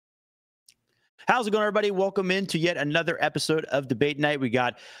How's it going, everybody? Welcome into yet another episode of Debate Night. We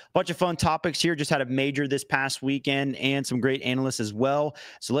got a bunch of fun topics here. Just had a major this past weekend and some great analysts as well.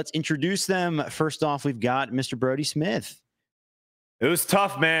 So let's introduce them. First off, we've got Mr. Brodie Smith. It was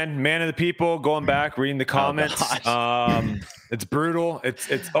tough, man. Man of the people, going back, reading the comments. It's brutal.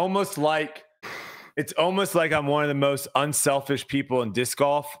 It's almost like I'm one of the most unselfish people in disc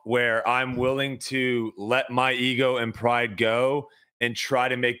golf, where I'm willing to let my ego and pride go and try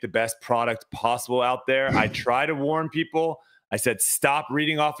to make the best product possible out there. I try to warn people. I said, stop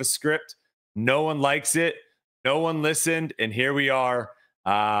reading off a script. No one likes it. No one listened. And here we are.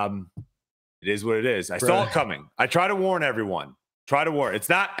 It is what it is. I saw it coming. I try to warn everyone.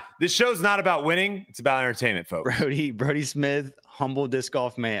 This show's not about winning. It's about entertainment, folks. Brodie Smith, humble disc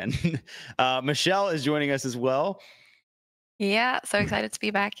golf man. Michelle is joining us as well. Yeah, so excited to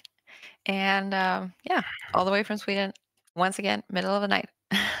be back. And yeah, all the way from Sweden. Once again, middle of the night.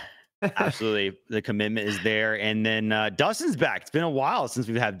 Absolutely. The commitment is there. And then Dustin's back. It's been a while since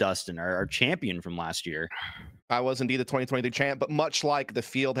we've had Dustin, our champion from last year. I was indeed the 2023 champ, but much like the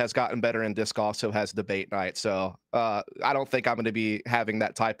field has gotten better in disc golf, so has Debate Night. So I don't think I'm going to be having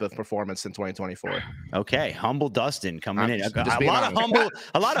that type of performance in 2024. Okay, humble Dustin coming in. Just A lot of humble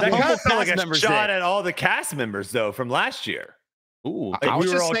cast like members. Shot at all the cast members though from last year. Ooh, I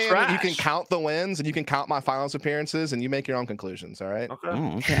was just saying that you can count the wins and you can count my finals appearances and you make your own conclusions. All right. Okay.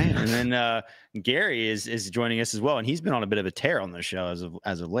 Oh, okay. And then Gary is joining us as well, and he's been on a bit of a tear on the show as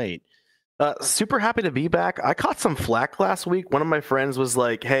of late. Super happy to be back. I caught some flack last week. One of my friends was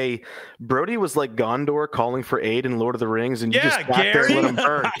like, "Hey, Brodie was like Gondor calling for aid in Lord of the Rings, and you just sat there and let him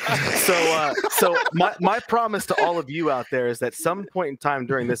burn." So my promise to all of you out there is that some point in time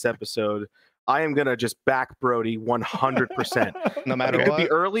during this episode, I am gonna just back Brodie 100%. No matter what. It what. could be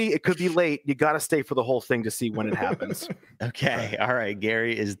early, it could be late. You got to stay for the whole thing to see when it happens. Okay. All right.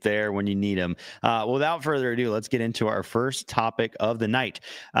 Gary is there when you need him. Without further ado, let's get into our first topic of the night.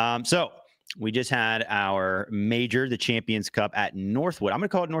 So we just had our major, the Champions Cup at Northwood. I'm going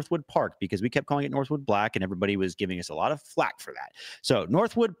to call it Northwood Park because we kept calling it Northwood Black and everybody was giving us a lot of flack for that. So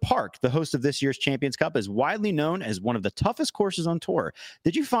Northwood Park, the host of this year's Champions Cup, is widely known as one of the toughest courses on tour.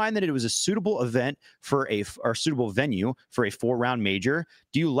 Did you find that it was a suitable event or suitable venue for a 4-round major?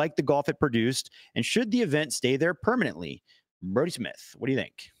 Do you like the golf it produced? And should the event stay there permanently? Brodie Smith, what do you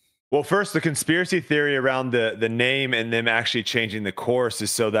think? Well, first, the conspiracy theory around the name and them actually changing the course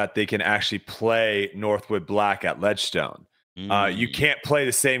is so that they can actually play Northwood Black at Ledgestone. You can't play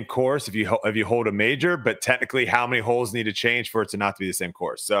the same course if you hold a major, but technically, how many holes need to change for it to not to be the same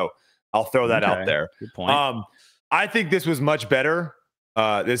course? So I'll throw that out there. Good point. I think this was much better.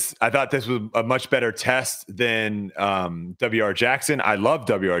 I thought this was a much better test than WR Jackson. I love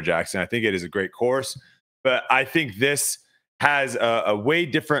WR Jackson. I think it is a great course, but I think this has a way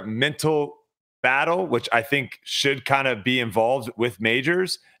different mental battle, which I think should kind of be involved with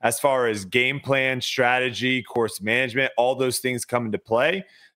majors as far as game plan, strategy, course management, all those things come into play.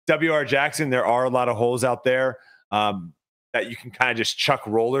 WR Jackson, there are a lot of holes out there that you can kind of just chuck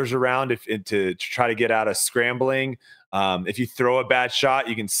rollers around to try to get out of scrambling. If you throw a bad shot,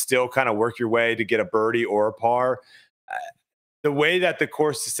 you can still kind of work your way to get a birdie or a par. The way that the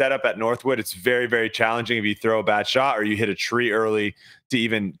course is set up at Northwood, it's very, very challenging if you throw a bad shot or you hit a tree early to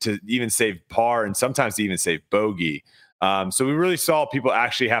even save par and sometimes to even save bogey. So we really saw people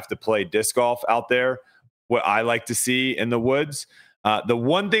actually have to play disc golf out there, what I like to see in the woods. The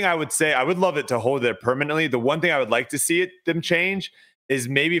one thing I would say, I would love it to hold there permanently. The one thing I would like to see them change is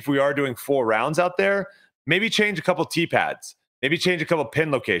maybe if we are doing 4 rounds out there, maybe change a couple tee pads, maybe change a couple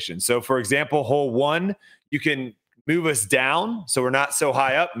pin locations. So for example, hole 1, you can move us down so we're not so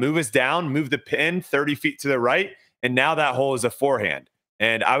high up, move us down, move the pin 30 feet to the right, and now that hole is a forehand.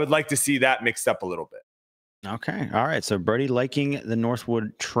 And I would like to see that mixed up a little bit. Okay. All right. So Brodie liking the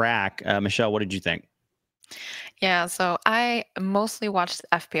Northwood track. Michelle, what did you think? Yeah, so I mostly watched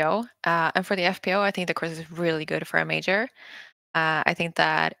FPO. And for the FPO, I think the course is really good for a major. I think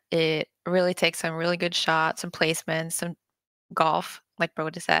that it really takes some really good shots, some placements, some golf, like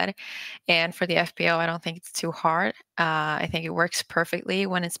Brodie said. And for the FPO, I don't think it's too hard. I think it works perfectly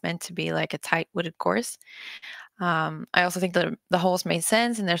when it's meant to be like a tight wooded course. I also think that the holes made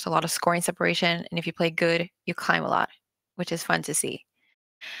sense and there's a lot of scoring separation. And if you play good, you climb a lot, which is fun to see.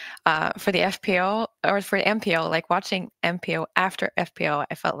 For the FPO or for the MPO, like watching MPO after FPO,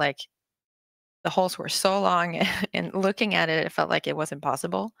 I felt like the holes were so long and looking at it, it felt like it was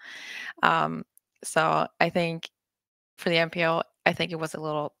impossible. So I think for the MPO, I think it was a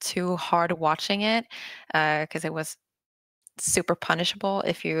little too hard watching it because it was super punishable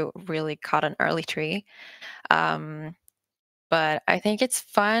if you really caught an early tree. but I think it's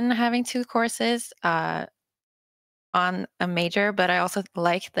fun having 2 courses on a major, but I also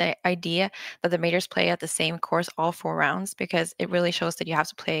like the idea that the majors play at the same course all 4 rounds, because it really shows that you have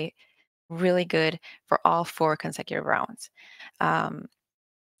to play really good for all 4 consecutive rounds. Um,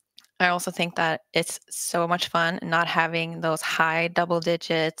 I also think that it's so much fun not having those high double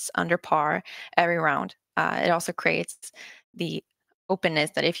digits under par every round. It also creates the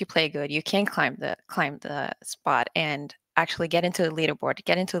openness that if you play good, you can climb the spot and actually get into the leaderboard,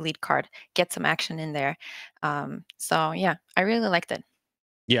 get into the lead card, get some action in there. So yeah, I really liked it.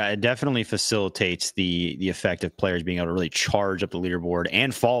 Yeah, it definitely facilitates the effect of players being able to really charge up the leaderboard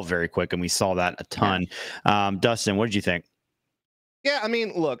and fall very quick, and we saw that a ton. Dustin, what did you think? Yeah, I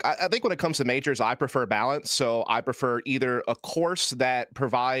mean, look, I think when it comes to majors, I prefer balance. So I prefer either a course that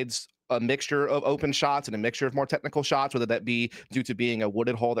provides a mixture of open shots and a mixture of more technical shots, whether that be due to being a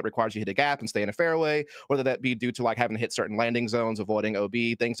wooded hole that requires you to hit a gap and stay in a fairway, whether that be due to like having to hit certain landing zones, avoiding OB,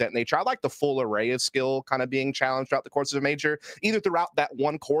 things that nature. I like the full array of skill kind of being challenged throughout the course of a major, either throughout that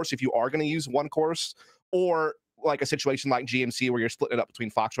one course, if you are going to use one course, or like a situation like GMC where you're splitting it up between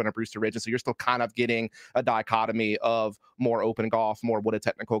Fox Run and Brewster Ridge. And so you're still kind of getting a dichotomy of more open golf, more wooded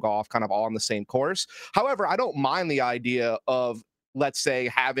technical golf, kind of all on the same course. However, I don't mind the idea of, let's say,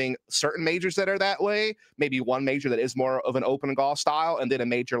 having certain majors that are that way, maybe one major that is more of an open golf style, and then a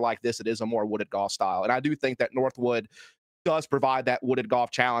major like this that is a more wooded golf style. And I do think that Northwood does provide that wooded golf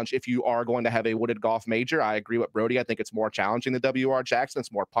challenge if you are going to have a wooded golf major. I agree with Brodie. I think it's more challenging than WR Jackson.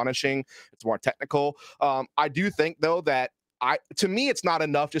 It's more punishing. It's more technical. I do think, though, that to me, it's not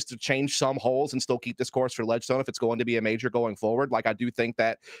enough just to change some holes and still keep this course for Ledgestone if it's going to be a major going forward. Like, I do think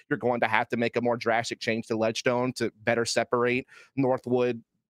that you're going to have to make a more drastic change to Ledgestone to better separate Northwood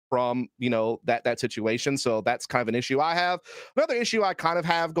from, you know, that situation. So that's kind of an issue I have. Another issue I kind of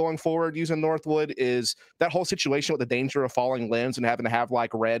have going forward using Northwood is that whole situation with the danger of falling limbs and having to have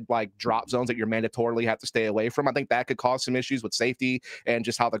like red like drop zones that you're mandatorily have to stay away from. I think that could cause some issues with safety and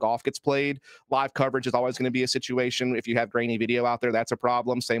just how the golf gets played. Live coverage is always going to be a situation. If you have grainy video out there, that's a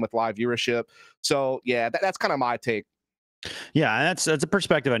problem. Same with live viewership. So yeah, that's kind of my take. Yeah, that's a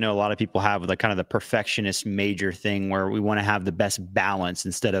perspective I know a lot of people have with like kind of the perfectionist major thing where we want to have the best balance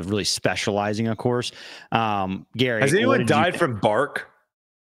instead of really specializing, of course. Gary, has anyone died from bark?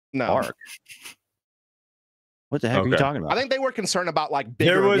 No. Bark? What the heck are you talking about? I think they were concerned about like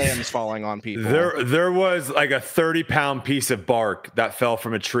bigger limbs falling on people. There was like a 30-pound piece of bark that fell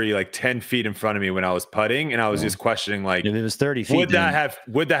from a tree like 10 feet in front of me when I was putting, and I was just questioning, like, if it was 30 feet, would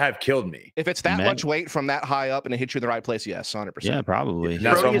that have killed me? If it's that much weight from that high up and it hit you in the right place, yes, 100%. Yeah, probably.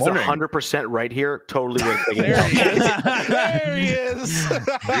 Brodie is 100% right here. Totally worth taking there he is. There he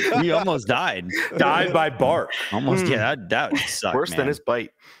is. He almost died. Died by bark. Almost. Yeah, that would suck. Worse than his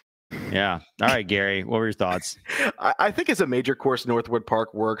bite. Yeah. All right, Gary, what were your thoughts? I think as a major course, Northwood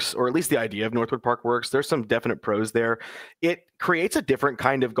Park works, or at least the idea of Northwood Park works. There's some definite pros there. It creates a different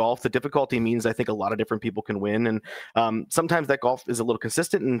kind of golf. The difficulty means I think a lot of different people can win. And sometimes that golf is a little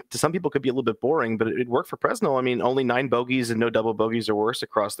consistent, and to some people could be a little bit boring, but it worked for Presnell. I mean, only 9 bogeys and no double bogeys or worse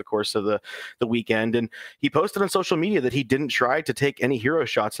across the course of the weekend. And he posted on social media that he didn't try to take any hero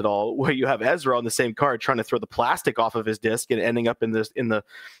shots at all, where you have Ezra on the same card trying to throw the plastic off of his disc and ending up in the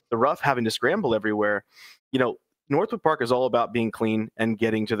rough, having to scramble everywhere. You know, Northwood Park is all about being clean and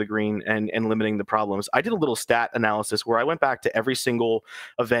getting to the green and limiting the problems. I did a little stat analysis where I went back to every single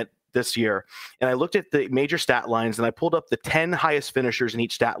event this year, and I looked at the major stat lines, and I pulled up the 10 highest finishers in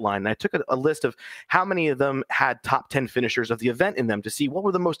each stat line. And I took a list of how many of them had top 10 finishers of the event in them to see what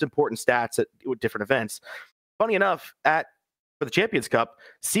were the most important stats at different events. Funny enough, for the Champions Cup,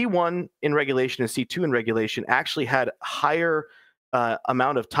 C1 in regulation and C2 in regulation actually had higher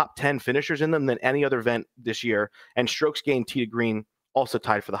amount of top 10 finishers in them than any other event this year, and strokes gained tee to green also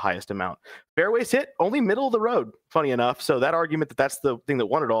tied for the highest amount. Fairways hit only middle of the road, funny enough. So that argument that that's the thing that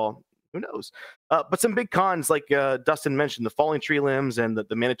won it all, who knows? But some big cons, like Dustin mentioned, the falling tree limbs and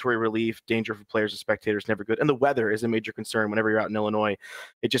the mandatory relief, danger for players and spectators, never good. And the weather is a major concern whenever you're out in Illinois.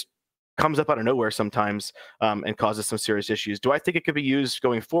 It just comes up out of nowhere sometimes and causes some serious issues. Do I think it could be used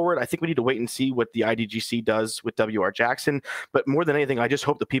going forward? I think we need to wait and see what the IDGC does with WR Jackson. But more than anything, I just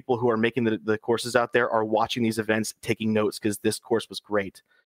hope the people who are making the courses out there are watching these events, taking notes, because this course was great.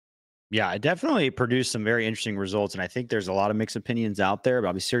 Yeah, it definitely produced some very interesting results. And I think there's a lot of mixed opinions out there, but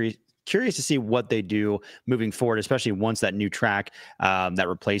I'll be curious to see what they do moving forward, especially once that new track that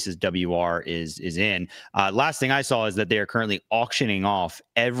replaces WR is in. Last thing I saw is that they are currently auctioning off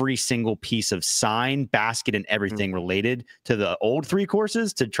every single piece of sign, basket, and everything related to the old 3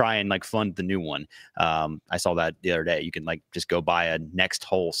 courses to try and like fund the new one. I saw that the other day. You can like just go buy a next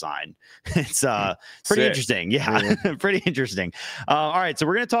hole sign. It's pretty interesting. Yeah, pretty interesting. All right, so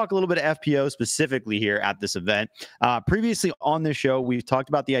we're going to talk a little bit of FPO specifically here at this event. Previously on this show, we've talked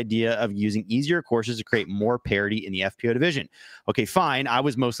about the idea of using easier courses to create more parity in the FPO division. Okay, fine. I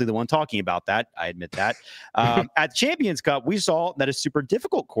was mostly the one talking about that. I admit that. At Champions Cup, we saw that a super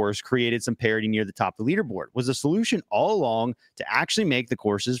difficult course created some parity near the top of the leaderboard. Was the solution all along to actually make the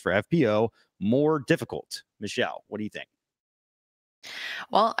courses for FPO more difficult? Michelle, what do you think?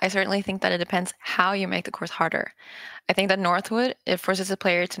 Well, I certainly think that it depends how you make the course harder. I think that Northwood, it forces a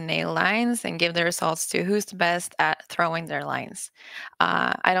player to nail lines and give the results to who's the best at throwing their lines.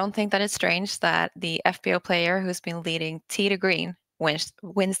 I don't think that it's strange that the FPO player who's been leading tee to green wins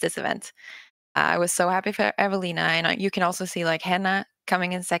this event. I was so happy for Evelina, and you can also see like Henna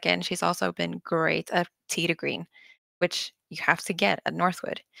coming in second. She's also been great at tee to green, which you have to get at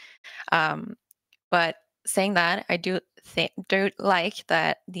Northwood. But saying that, I do like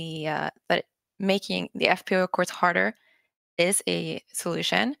that that making the FPO course harder is a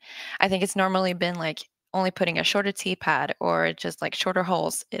solution. I think it's normally been like only putting a shorter tee pad or just like shorter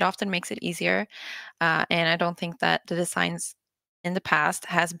holes. It often makes it easier, and I don't think that the designs in the past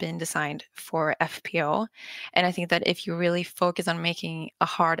has been designed for FPO. And I think that if you really focus on making a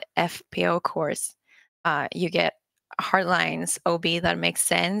hard FPO course, you get hard lines, OB that makes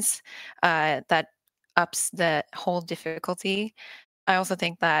sense, that ups the whole difficulty. I also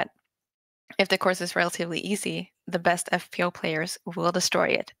think that if the course is relatively easy, the best FPO players will destroy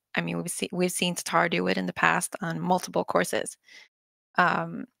it. I mean, we've seen Tatar do it in the past on multiple courses,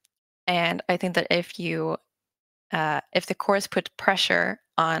 and I think that if the course put pressure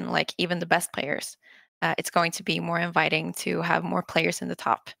on like even the best players, it's going to be more inviting to have more players in the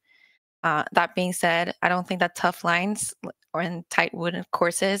top. That being said, I don't think that tough lines or in tight wooden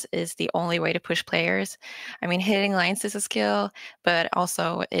courses is the only way to push players. I mean, hitting lines is a skill, but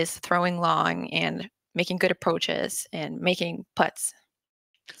also is throwing long and making good approaches and making putts.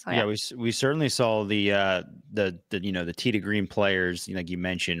 So, yeah, we certainly saw the tee to green players, like you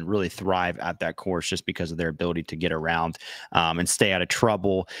mentioned, really thrive at that course just because of their ability to get around and stay out of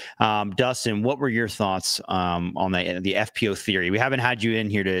trouble. Dustin, what were your thoughts on the FPO theory? We haven't had you in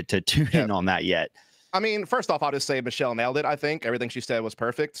here to tune in on that yet. I mean, first off, I'll just say Michelle nailed it. I think everything she said was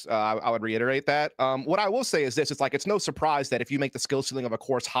perfect. I would reiterate that. What I will say is this: it's no surprise that if you make the skill ceiling of a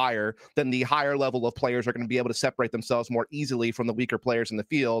course higher, then the higher level of players are going to be able to separate themselves more easily from the weaker players in the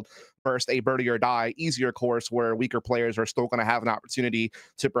field. Versus a birdie or die easier course where weaker players are still going to have an opportunity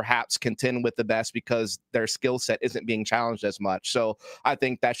to perhaps contend with the best because their skill set isn't being challenged as much. So I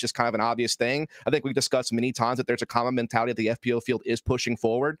think that's just kind of an obvious thing. I think we've discussed many times that there's a common mentality that the FPO field is pushing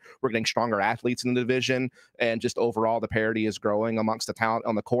forward. We're getting stronger athletes in the division, and just overall the parity is growing amongst the talent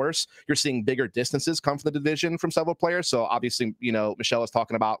on the course. You're seeing bigger distances come from the division from several players. So obviously, Michelle is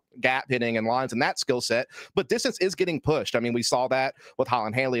talking about gap hitting and lines and that skill set, but distance is getting pushed. I mean, we saw that with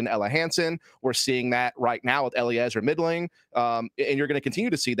Holland Haley and Ella Hansen. We're seeing that right now with Eliezer Midling. And you're going to continue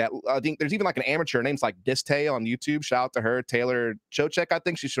to see that. I think there's even like an amateur named like Diste on YouTube. Shout out to her. Taylor Chochek, I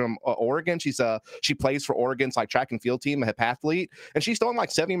think she's from Oregon. She plays for Oregon's like track and field team, a hepathlete, and she's throwing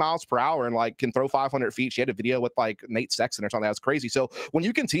like 70 miles per hour and like can throw 500 feet. She had a video with like Nate Sexton or something. That was crazy. So when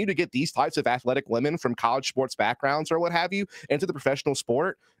you continue to get these types of athletic women from college sports backgrounds or what have you into the professional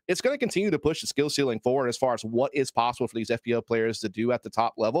sport, it's going to continue to push the skill ceiling forward as far as what is possible for these FPO players to do at the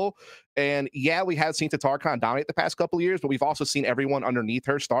top level. And yeah, we have seen Tatar kind of dominate the past couple of years, but we've also seen everyone underneath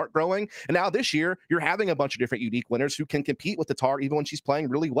her start growing. And now this year, you're having a bunch of different unique winners who can compete with Tatar even when she's playing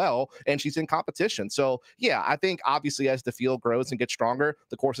really well and she's in competition. So yeah, I think obviously as the field grows and gets stronger,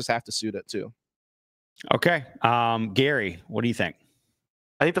 the courses have to suit it too. Okay. Gary, what do you think?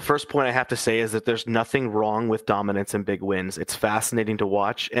 I think the first point I have to say is that there's nothing wrong with dominance and big wins. It's fascinating to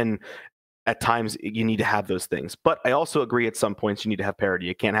watch, and at times you need to have those things. But I also agree at some points you need to have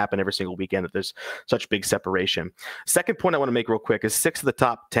parity. It can't happen every single weekend that there's such big separation. Second point I want to make real quick is 6 of the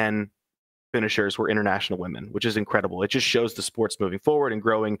top 10 finishers were international women, which is incredible. It just shows the sport's moving forward and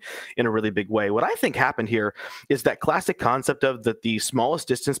growing in a really big way. What I think happened here is that classic concept of that the smallest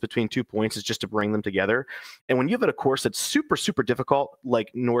distance between 2 points is just to bring them together. And when you have a course that's super, super difficult, like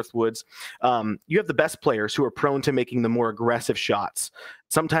Northwoods, you have the best players who are prone to making the more aggressive shots,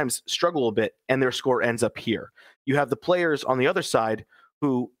 sometimes struggle a bit, and their score ends up here. You have the players on the other side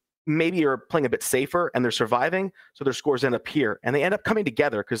who maybe are playing a bit safer and they're surviving, so their scores end up here, and they end up coming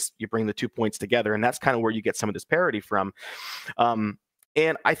together because you bring the 2 points together, and that's kind of where you get some of this parity from.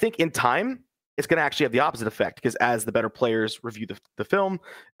 And I think in time, it's going to actually have the opposite effect, because as the better players review the film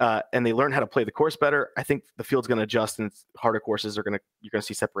and they learn how to play the course better, I think the field's going to adjust, and harder courses you're going to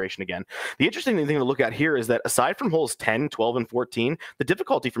see separation again. The interesting thing to look at here is that aside from holes 10, 12, and 14, the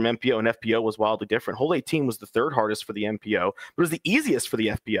difficulty from MPO and FPO was wildly different. Hole 18 was the third hardest for the MPO, but it was the easiest for the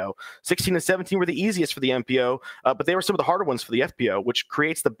FPO. 16 and 17 were the easiest for the MPO, but they were some of the harder ones for the FPO, which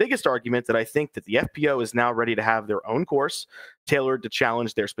creates the biggest argument that I think that the FPO is now ready to have their own course tailored to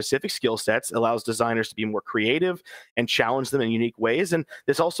challenge their specific skill sets, allows designers to be more creative and challenge them in unique ways. And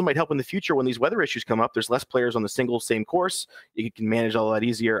this also might help in the future when these weather issues come up. There's less players on the single same course. You can manage all that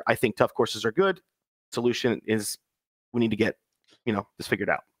easier. I think tough courses are good. Solution is we need to get, this figured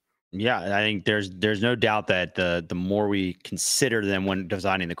out. Yeah, I think there's no doubt that the more we consider them when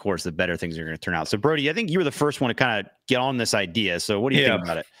designing the course, the better things are going to turn out. So, Brodie, I think you were the first one to kind of get on this idea. So what do you think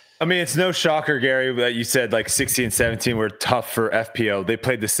about it? I mean, it's no shocker, Gary, that you said like 16 and 17 were tough for FPO. They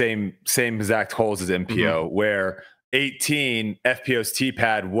played the same exact holes as MPO, where 18 FPO's tee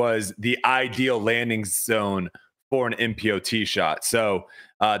pad was the ideal landing zone for an MPO tee shot. So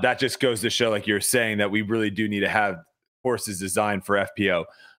that just goes to show, like you're saying, that we really do need to have courses designed for FPO.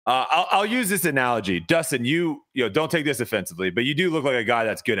 I'll use this analogy. Dustin, you don't take this offensively, but you do look like a guy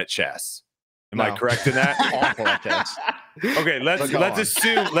that's good at chess. Am I correct in that? Awful at chess. Okay, let's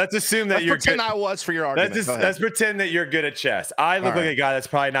assume that you're pretend good. I was for your argument. Let's pretend that you're good at chess. I look like a guy that's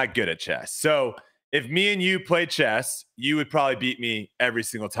probably not good at chess. So if me and you played chess, you would probably beat me every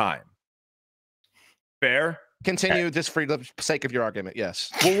single time. Fair? Continue just for the sake of your argument. Yes.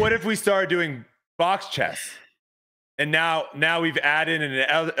 Well, what if we started doing box chess? And now we've added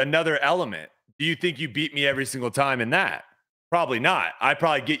another element. Do you think you beat me every single time in that? Probably not. I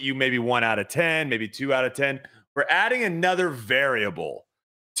probably get you maybe 1 out of 10, maybe 2 out of 10. We're adding another variable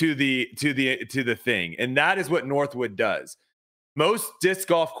to the thing, and that is what Northwood does. Most disc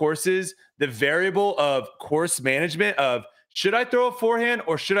golf courses, the variable of course management of should I throw a forehand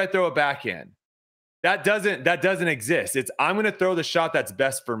or should I throw a backhand? That doesn't exist. It's I'm going to throw the shot that's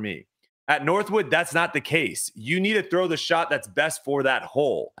best for me. At Northwood, that's not the case. You need to throw the shot that's best for that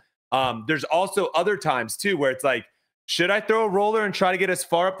hole. There's also other times too where it's like, should I throw a roller and try to get as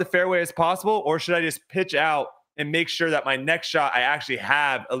far up the fairway as possible, or should I just pitch out and make sure that my next shot I actually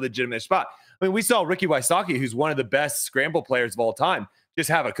have a legitimate spot? I mean, we saw Ricky Wysocki, who's one of the best scramble players of all time, just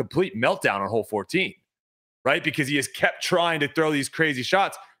have a complete meltdown on hole 14, right? Because he has kept trying to throw these crazy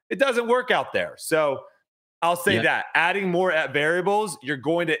shots. It doesn't work out there. So I'll say that adding more at variables, you're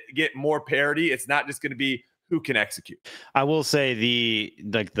going to get more parity. It's not just going to be who can execute. I will say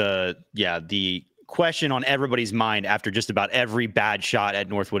the question on everybody's mind after just about every bad shot at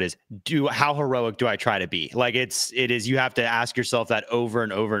Northwood is how heroic do I try to be? Like it is you have to ask yourself that over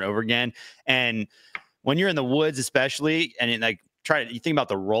and over and over again. And when you're in the woods, especially, and you think about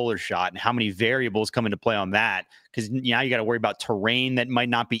the roller shot and how many variables come into play on that, because now you got to worry about terrain that might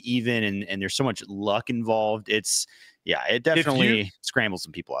not be even, and there's so much luck involved. It definitely scrambles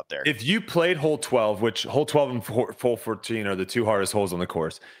some people out there. If you played hole 12, which hole 12 and hole 14 are the two hardest holes on the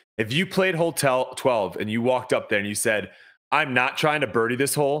course. If you played hole 12 and you walked up there and you said, I'm not trying to birdie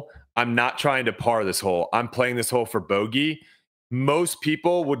this hole, I'm not trying to par this hole, I'm playing this hole for bogey, most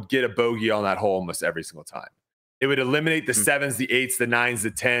people would get a bogey on that hole almost every single time. It would eliminate the 7s, the 8s, the 9s, the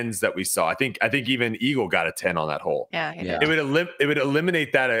 10s that we saw. I think even Eagle got a 10 on that hole. Yeah. It would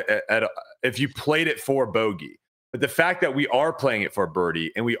eliminate that if you played it for bogey. But the fact that we are playing it for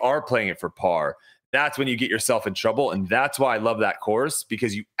birdie and we are playing it for par, that's when you get yourself in trouble. And that's why I love that course,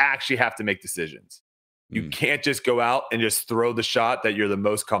 because you actually have to make decisions. You can't just go out and just throw the shot that you're the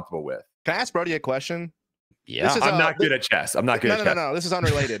most comfortable with. Can I ask Brodie a question? Yeah, I'm not good at chess. I'm not good at chess. No. This is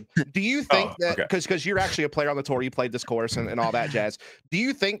unrelated. Do you think that because you're actually a player on the tour, you played this course and all that jazz. Do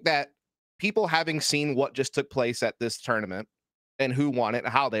you think that people having seen what just took place at this tournament and who won it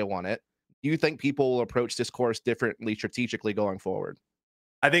and how they won it, do you think people will approach this course differently strategically going forward?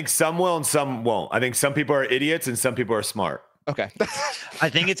 I think some will and some won't. I think some people are idiots and some people are smart. Okay. I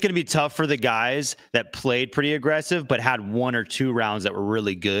think it's going to be tough for the guys that played pretty aggressive, but had 1 or 2 rounds that were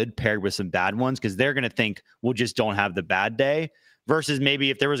really good paired with some bad ones, because they're going to think we'll just don't have the bad day. Versus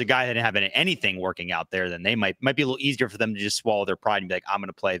maybe if there was a guy that didn't have anything working out there, then they might be a little easier for them to just swallow their pride and be like, I'm going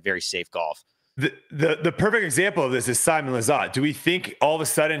to play very safe golf. The perfect example of this is Simon Lizotte. Do we think all of a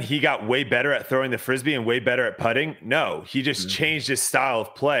sudden he got way better at throwing the Frisbee and way better at putting? No, he just changed his style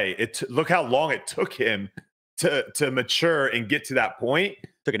of play. Look how long it took him to mature and get to that point.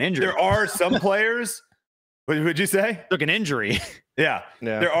 Took an injury. There are some players. What would you say? Took an injury. Yeah.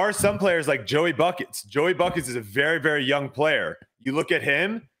 There are some players like Joey Buckets. Joey Buckets is a very, very young player. You look at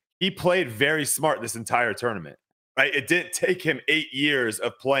him, he played very smart this entire tournament, right? It didn't take him 8 years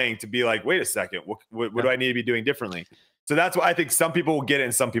of playing to be like, wait a second, what do I need to be doing differently? So that's why I think some people will get it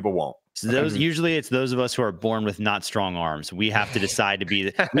and some people won't. So usually it's those of us who are born with not strong arms. We have to decide to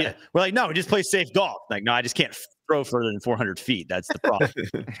be, we're like, no, just play safe golf. Like, no, I just can't throw further than 400 feet. That's the problem.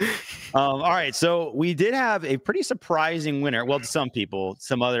 All right. So we did have a pretty surprising winner. Well, to some people,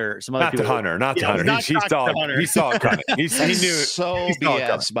 some other not people. To Hunter. He saw it coming. He knew so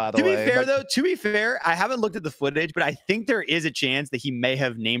BS, by the way. To be fair, I haven't looked at the footage, but I think there is a chance that he may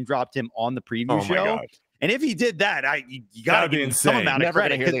have name dropped him on the preview show. And if he did that, you got to give him some amount of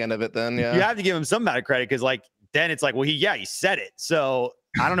credit. Never hear the end of it then, yeah. You have to give him some amount of credit because, like, then it's like, well, he said it. So,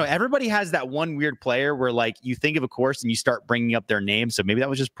 I don't know. Everybody has that one weird player where, like, you think of a course and you start bringing up their name. So maybe that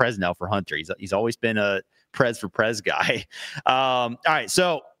was just Presnell for Hunter. He's always been a Prez for Prez guy. All right,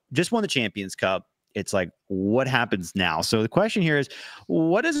 so just won the Champions Cup. It's like, what happens now? So the question here is,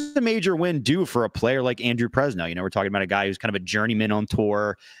 what does the major win do for a player like Andrew Presnell? You know, we're talking about a guy who's kind of a journeyman on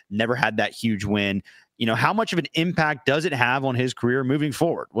tour, never had that huge win. You know, how much of an impact does it have on his career moving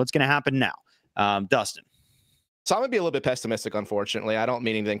forward? What's going to happen now? Dustin. So I'm going to be a little bit pessimistic, unfortunately. I don't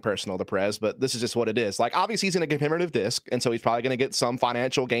mean anything personal to Prez, but this is just what it is. Like, obviously, he's in a commemorative disc, and so he's probably going to get some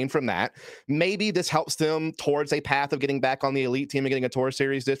financial gain from that. Maybe this helps them towards a path of getting back on the elite team and getting a Tour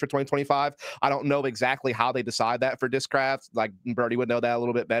Series disc for 2025. I don't know exactly how they decide that for Discraft. Like, Brodie would know that a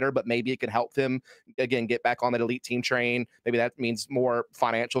little bit better, but maybe it can help him, again, get back on that elite team train. Maybe that means more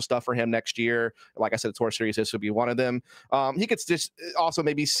financial stuff for him next year. Like I said, the Tour Series disc would be one of them. He could just also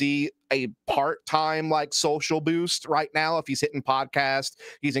maybe see a part-time, like, social boost right now. If he's hitting podcasts,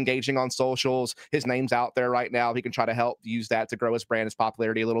 he's engaging on socials, his name's out there right now, he can try to help use that to grow his brand, his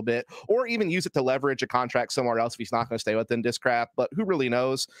popularity a little bit, or even use it to leverage a contract somewhere else if he's not going to stay within Discraft. But who really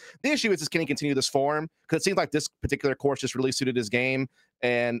knows? The issue is can he continue this form? Because it seems like this particular course just really suited his game,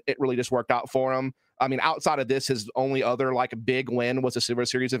 and it really just worked out for him. I mean, outside of this, his only other like big win was a Silver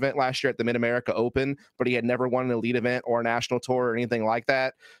Series event last year at the Mid-America Open, but he had never won an elite event or a national tour or anything like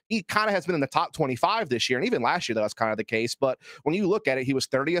that. He kind of has been in the top 25 this year, and even last year that was kind of the case. But when you look at it, he was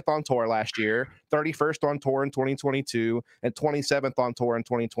 30th on tour last year, 31st on tour in 2022, and 27th on tour in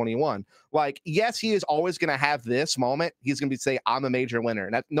 2021. Like, yes, he is always going to have this moment. He's going to say, I'm a major winner,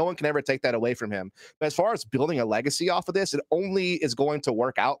 and that, no one can ever take that away from him. But as far as building a legacy off of this, it only is going to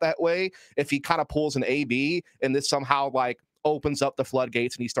work out that way if he kind of pulls an AB and this somehow like opens up the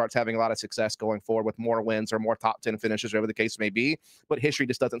floodgates and he starts having a lot of success going forward with more wins or more top 10 finishes, whatever the case may be. But history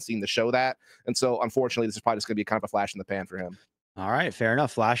just doesn't seem to show that. And so unfortunately, this is probably just going to be kind of a flash in the pan for him. All right, fair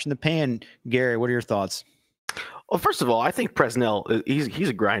enough. Flash in the pan. Gary, what are your thoughts? Well, first of all, I think Presnell, he's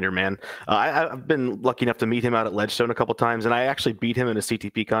a grinder, man. I've been lucky enough to meet him out at Ledgestone a couple times, and I actually beat him in a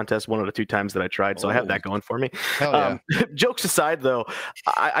CTP contest one of the 2 times that I tried, so I have that going for me. Yeah. Jokes aside, though,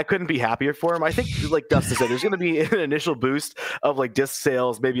 I couldn't be happier for him. I think, like Dustin said, there's going to be an initial boost of like disc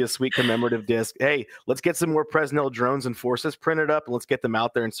sales, maybe a sweet commemorative disc. Hey, let's get some more Presnell drones and forces printed up, and let's get them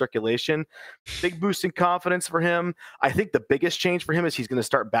out there in circulation. Big boost in confidence for him. I think the biggest change for him is he's going to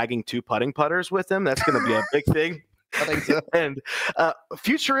start bagging 2 putting putters with him. That's going to be a big thing. I think so. And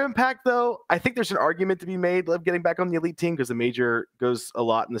future impact, though, I think there's an argument to be made of getting back on the elite team because the major goes a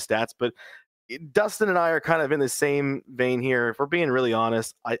lot in the stats. But Dustin and I are kind of in the same vein here. If we're being really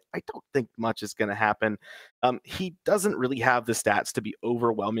honest, I don't think much is going to happen. He doesn't really have the stats to be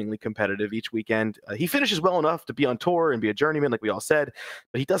overwhelmingly competitive each weekend. He finishes well enough to be on tour and be a journeyman, like we all said,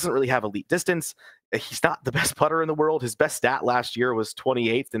 but he doesn't really have elite distance. He's not the best putter in the world. His best stat last year was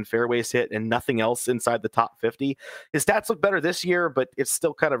 28th in fairways hit and nothing else inside the top 50. His stats look better this year, but it's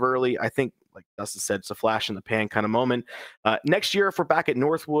still kind of early. I think, like Dustin said, it's a flash in the pan kind of moment. Next year, if we're back at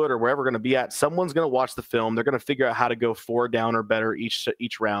Northwood or wherever we're going to be at, someone's going to watch the film. They're going to figure out how to go 4 down or better each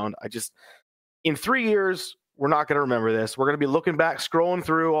round. In 3 years, we're not going to remember this. We're going to be looking back, scrolling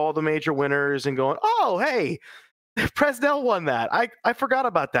through all the major winners and going, oh, hey, Presnell won that. I forgot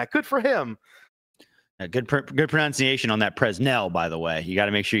about that. Good for him. Good pronunciation on that Presnell, by the way. You got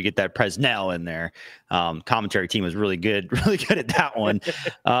to make sure you get that Presnell in there. Commentary team was really good at that one.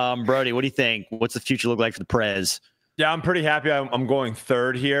 Brodie, what do you think? What's the future look like for the Prez? Yeah, I'm pretty happy. I'm going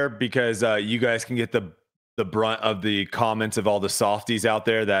 3rd here because you guys can get the brunt of the comments of all the softies out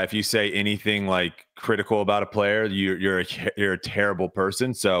there that if you say anything like critical about a player, you're a terrible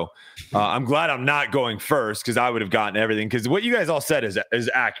person. So I'm glad I'm not going first because I would have gotten everything, because what you guys all said is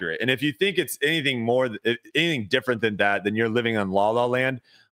accurate. And if you think it's anything different than that, then you're living on La La Land.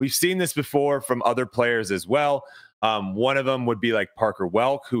 We've seen this before from other players as well. One of them would be like Parker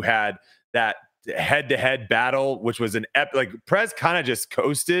Welk, who had that head-to-head battle, which was like Prez kind of just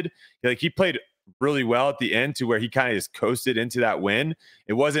coasted. Like he played really well at the end to where he kind of just coasted into that win.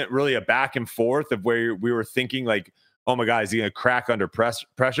 It wasn't really a back and forth of where we were thinking like, oh my God, is he going to crack under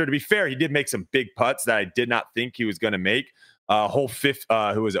pressure? To be fair, he did make some big putts that I did not think he was going to make. Hole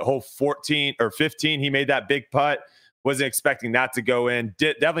 14 or 15, he made that big putt. Wasn't expecting that to go in.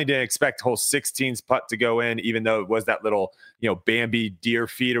 Definitely didn't expect hole 16's putt to go in, even though it was that little, Bambi deer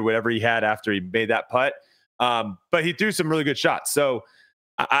feet or whatever he had after he made that putt. But he threw some really good shots. So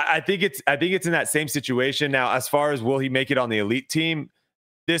I think it's in that same situation. Now, as far as will he make it on the elite team,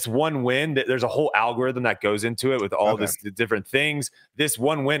 this one win, there's a whole algorithm that goes into it with all the different things. This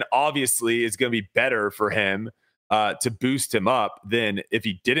one win obviously is going to be better for him to boost him up than if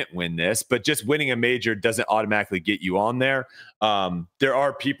he didn't win this. But just winning a major doesn't automatically get you on there. There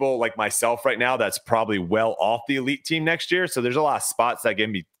are people like myself right now that's probably well off the elite team next year. So there's a lot of spots that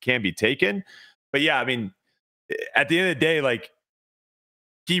can be taken. But yeah, I mean, at the end of the day, like,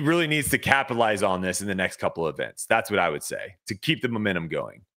 he really needs to capitalize on this in the next couple of events. That's what I would say, to keep the momentum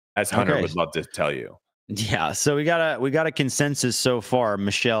going, as Hunter would love to tell you. Yeah. So we got a consensus so far.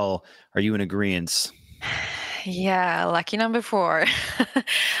 Michelle, are you in agreement? Yeah, lucky number 4.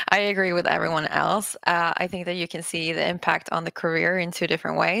 I agree with everyone else. I think that you can see the impact on the career in 2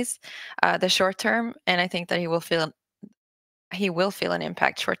 different ways. The short term, and I think that he will feel an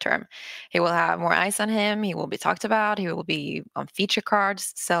impact short term. He will have more eyes on him. He will be talked about. He will be on feature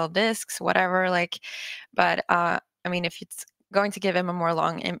cards, sell discs, whatever. But I mean, if it's going to give him a more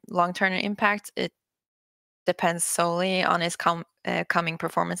long-term impact, it depends solely on his coming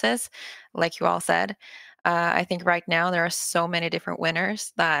performances, like you all said. I think right now there are so many different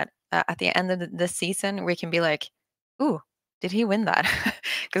winners that at the end of the season we can be like, ooh, did he win that?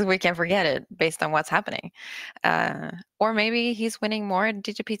 Because we can forget it based on what's happening. Or maybe he's winning more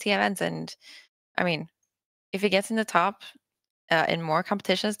DGPT events. And I mean, if he gets in the top in more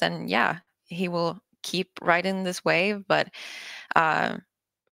competitions, then yeah, he will keep riding this wave. But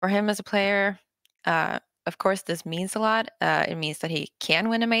for him as a player, of course, this means a lot. It means that he can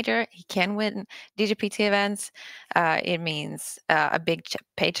win a major. He can win DGPT events. It means a big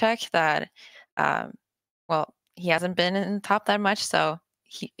paycheck that, he hasn't been in the top that much, so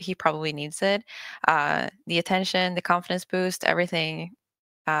he probably needs it. The attention, the confidence boost, everything.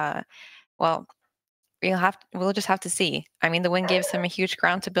 We'll just have to see. I mean, the win gives him a huge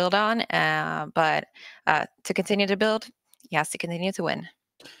ground to build on, but to continue to build, he has to continue to win.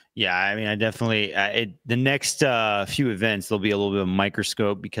 Yeah, I mean, I definitely the next few events, there'll be a little bit of a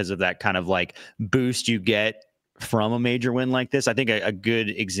microscope because of that kind of like boost you get from a major win like this. I think a good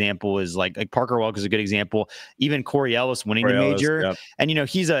example is like Parker Welk is a good example. Even Corey Ellis winning the major. Yep.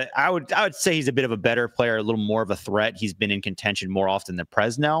 And, I would say he's a bit of a better player, a little more of a threat. He's been in contention more often than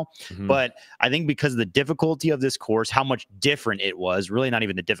Presnell. Mm-hmm. But I think because of the difficulty of this course, how much different it was, really not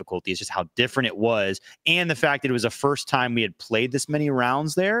even the difficulty, it's just how different it was. And the fact that it was the first time we had played this many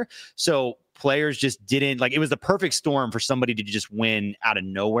rounds there. So players just didn't it was the perfect storm for somebody to just win out of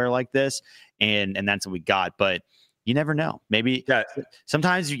nowhere like this. And that's what we got. But you never know. Maybe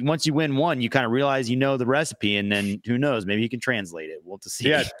sometimes once you win one, you kind of realize the recipe, and then who knows? Maybe you can translate it. We'll have to see.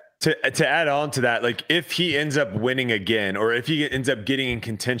 Yeah. To add on to that, like if he ends up winning again, or if he ends up getting in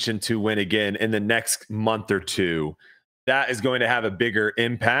contention to win again in the next month or two, that is going to have a bigger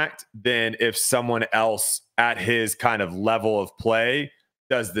impact than if someone else at his kind of level of play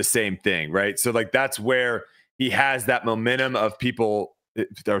does the same thing, right? So that's where he has that momentum of people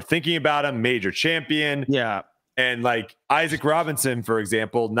that are thinking about him, major champion. Yeah. And Isaac Robinson, for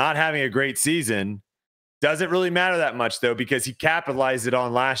example, not having a great season doesn't really matter that much, though, because he capitalized it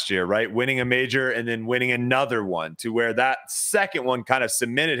on last year, right? Winning a major and then winning another one, to where that second one kind of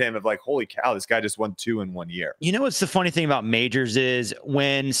cemented him of holy cow, this guy just won 2 in 1 year. What's the funny thing about majors is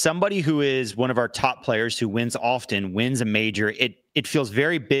when somebody who is one of our top players who wins often wins a major, it feels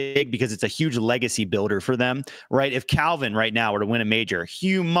very big because it's a huge legacy builder for them, right? If Calvin right now were to win a major,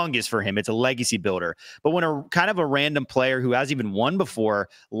 humongous for him. It's a legacy builder. But when a kind of a random player who hasn't even won before,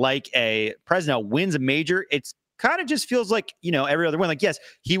 like a Presnell, wins a major, it's kind of just feels like, every other win. Yes,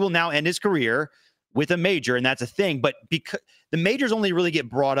 he will now end his career with a major, and that's a thing. But because the majors only really get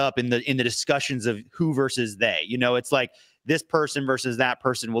brought up in the discussions of who versus they, it's like this person versus that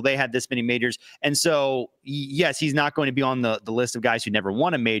person. Well, they had this many majors. And so, yes, he's not going to be on the list of guys who never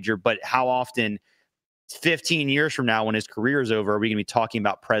won a major, but how often 15 years from now when his career is over, are we going to be talking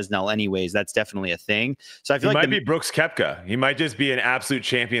about Presnell anyways? That's definitely a thing. So I feel he might be Brooks Koepka. He might just be an absolute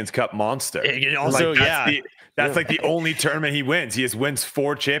Champions Cup monster. Also, That's like the only tournament he wins. He just wins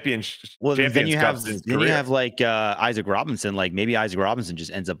 4 champions. Well, then you have career. Isaac Robinson. Like maybe Isaac Robinson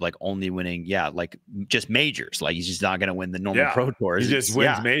just ends up like only winning, like just majors. Like he's just not going to win the normal pro tours. He just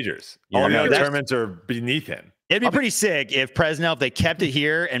wins majors. All the other tournaments are beneath him. It'd be pretty sick if Presnell, if they kept it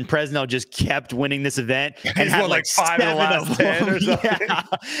here and Presnell just kept winning this event and had like 5 in the last 10 or something. Yeah.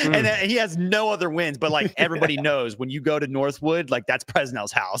 And then he has no other wins, but like everybody knows when you go to Northwood, like that's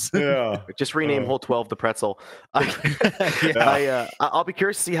Presnell's house. Yeah. Just rename hole 12 the Pretzel. I'll be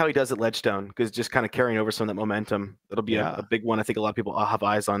curious to see how he does at Ledgestone, because just kind of carrying over some of that momentum. It'll be a big one. I think a lot of people have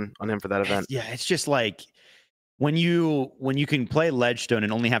eyes on him for that event. Yeah, it's just like when you can play Ledgestone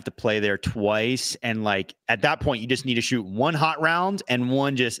and only have to play there twice, and like at that point you just need to shoot 1 hot round and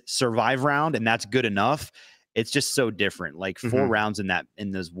 1 just survive round, and that's good enough. It's just so different. Like 4 rounds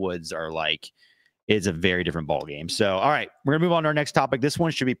in those woods are like, it's a very different ball game. So all right, we're gonna move on to our next topic. This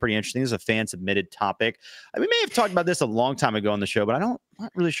one should be pretty interesting. This is a fan submitted topic. We may have talked about this a long time ago on the show, but I'm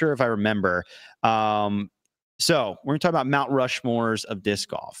not really sure if I remember. So we're going to talk about Mount Rushmores of disc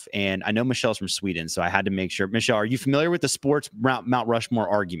golf. And I know Michelle's from Sweden, so I had to make sure. Michelle, are you familiar with the sports Mount Rushmore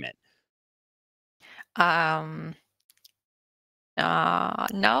argument? No.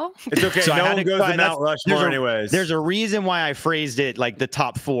 It's okay. So no one goes to Mount Rushmore anyways. There's a reason why I phrased it like the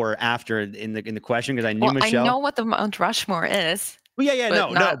top 4 after in the question, because I knew Michelle. I know what the Mount Rushmore is.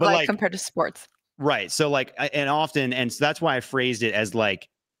 Well, but like compared to sports. Right. So like, and so that's why I phrased it as like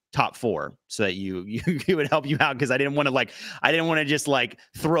top 4, so that you would help you out, because I didn't want to just like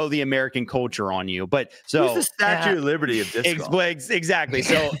throw the American culture on you. But so who's the Statue of Liberty of disc golf? Exactly.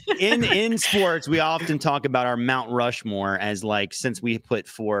 So in sports, we often talk about our Mount Rushmore as like, since we put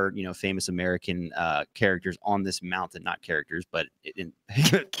 4 famous American characters on this mountain, not characters, but in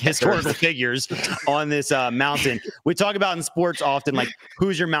historical figures on this mountain. We talk about in sports often like,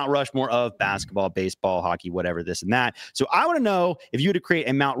 who's your Mount Rushmore of basketball, baseball, hockey, whatever, this and that. So I want to know, if you were to create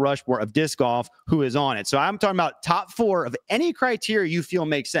a Mount Rushmore of disc golf, who is on it. So I'm talking about top 4 of any criteria you feel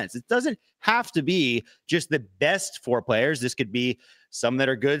makes sense. It doesn't have to be just the best 4 players. This could be some that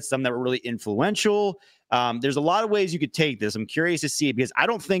are good, some that were really influential. There's a lot of ways you could take this. I'm curious to see, because I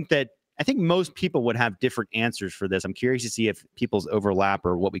think most people would have different answers for this. I'm curious to see if people's overlap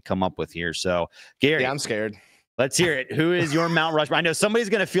or what we come up with here. So Gary, I'm scared. Let's hear it. Who is your Mount Rushmore? I know somebody's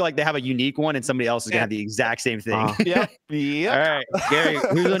going to feel like they have a unique one, and somebody else is going to have the exact same thing. Yep. All right, Gary,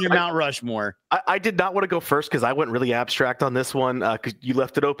 who's on your Mount Rushmore? I did not want to go first, because I went really abstract on this one, because you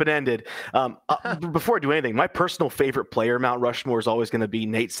left it open-ended. Before I do anything, my personal favorite player Mount Rushmore is always going to be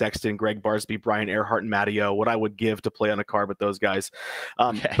Nate Sexton, Greg Barsby, Brian Earhart, and Matteo. What I would give to play on a card with those guys.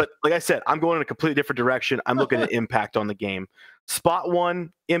 But like I said, I'm going in a completely different direction. I'm looking at impact on the game. Spot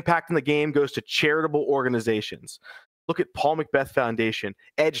 1, impact in the game, goes to charitable organizations. Look at Paul Macbeth Foundation,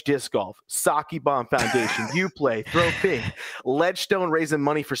 Edge Disc Golf, Saki Bomb Foundation, Uplay, Throw Pig, Ledgestone raising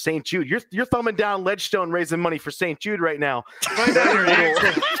money for St. Jude. You're thumbing down Ledgestone raising money for St. Jude right now. I'm writing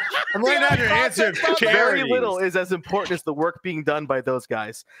down your answer. Very little is as important as the work being done by those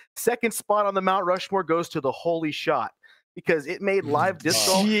guys. Second spot on the Mount Rushmore goes to the Holy Shot, because it made live disc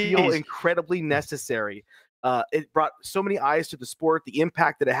golf feel incredibly necessary. It brought so many eyes to the sport, the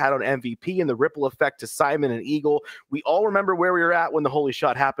impact that it had on MVP and the ripple effect to Simon and Eagle. We all remember where we were at when the Holy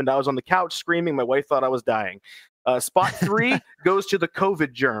Shot happened. I was on the couch screaming. My wife thought I was dying. Spot 3 goes to the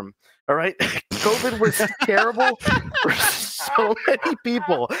COVID germ. All right. COVID was terrible for so many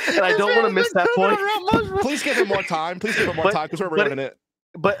people. And I don't want to miss that point. Please give him more time. Please give him more time, because we're ruining it.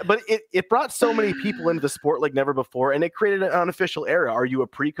 But it brought so many people into the sport like never before, and it created an unofficial era. Are you a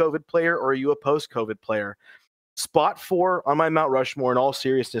pre-COVID player or are you a post-COVID player? Spot 4 on my Mount Rushmore, in all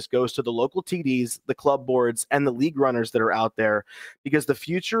seriousness, goes to the local TDs, the club boards, and the league runners that are out there, because the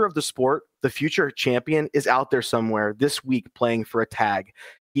future of the sport, the future champion, is out there somewhere this week playing for a tag.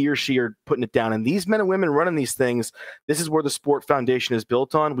 He or she are putting it down. And these men and women running these things, this is where the sport foundation is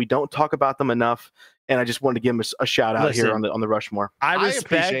built on. We don't talk about them enough. And I just wanted to give them a shout out here on the Rushmore.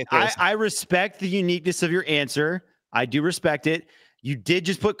 I respect the uniqueness of your answer. I do respect it. You did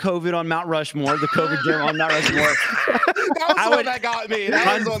just put COVID on Mount Rushmore, the COVID germ on Mount Rushmore. That was the one that got me.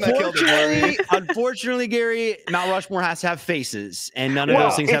 That was the one that killed me. Unfortunately, Gary, Mount Rushmore has to have faces, and none of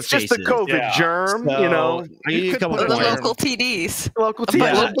those things have faces. It's just the COVID germ, so, you know. You could put the local TDs. Local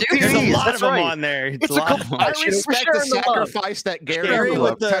TDs. There's a lot of them on there. It's a couple. I respect the sacrifice that Gary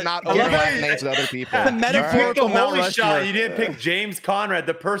would to not overlap names with other people. The metaphorical Mount Rushmore. Shot. You didn't pick James Conrad,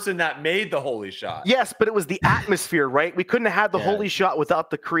 the person that made the Holy Shot. Yes, but it was the atmosphere, right? We couldn't have had the Holy Shot without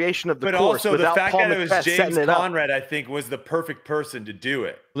the creation of the course. But also the fact that it was James Conrad, I think, was the perfect person to do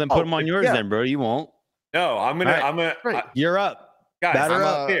it. Well, then put him on yours then, bro. You won't. No, I'm gonna. You're up. Guys, Batter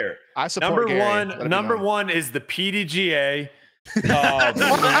I'm here. I support Number one is the PDGA.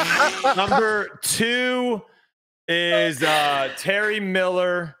 Number 2 is Terry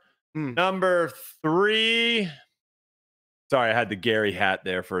Miller. Number 3. Sorry, I had the Gary hat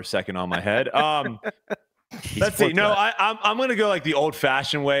there for a second on my head. Let's see. No, I'm gonna go like the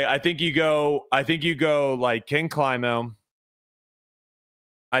old-fashioned way. I think you go like Ken Climo.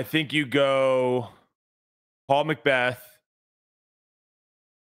 I think you go Paul Macbeth.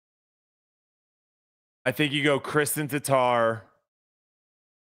 I think you go Kristen Tatar.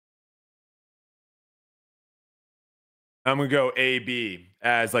 I'm gonna go AB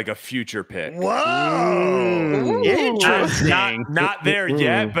as like a future pick. Whoa, interesting. Not there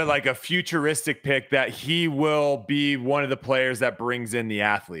yet, but like a futuristic pick that he will be one of the players that brings in the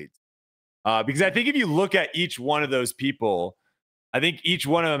athletes. Because I think if you look at each one of those people, I think each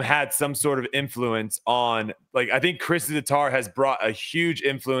one of them had some sort of influence on. Like I think Kristen Tatar has brought a huge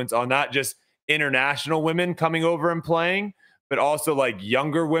influence on not just international women coming over and playing, but also like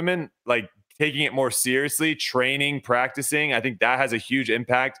younger women, like taking it more seriously, training, practicing. I think that has a huge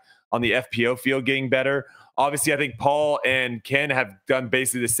impact on the FPO field getting better. Obviously, I think Paul and Ken have done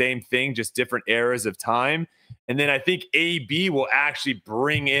basically the same thing, just different eras of time. And then I think AB will actually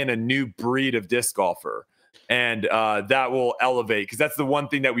bring in a new breed of disc golfer. And that will elevate, because that's the one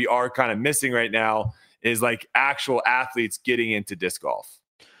thing that we are kind of missing right now is like actual athletes getting into disc golf.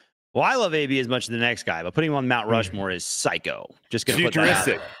 Well, I love AB as much as the next guy, but putting him on Mount Rushmore is psycho. Just going to put that out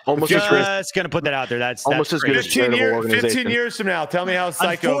there. Just going to put that out there. That's almost as good as 15 years from now. Tell me how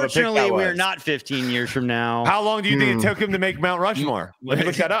psycho. Unfortunately, we're not 15 years from now. How long do you think it took him to make Mount Rushmore? Let me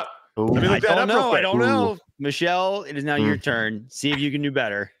look that up. I don't know. Michelle, it is now your turn. See if you can do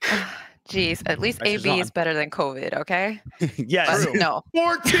better. Jeez, at least AB is better than COVID, okay? Yes. No.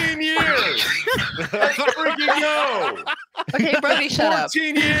 14 years! Let's freaking go! Okay, Brodie, shut up.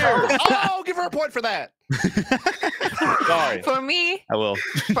 14 years! Oh, give her a point for that. Sorry. For me, I will.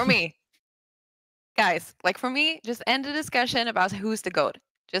 For me, guys, like for me, just end the discussion about who's the GOAT.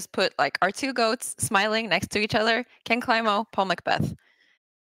 Just put like our 2 GOATs smiling next to each other, Ken Climo, Paul Macbeth.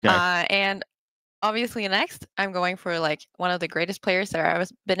 Okay. And obviously next, I'm going for like one of the greatest players that I've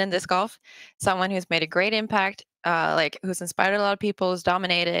been in disc golf, someone who's made a great impact, like who's inspired a lot of people, who's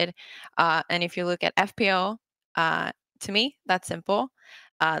dominated. And if you look at FPO, to me, that's simple.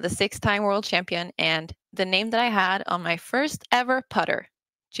 The 6-time world champion and the name that I had on my first ever putter,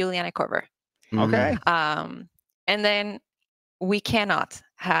 Juliana Korver. Okay. And then we cannot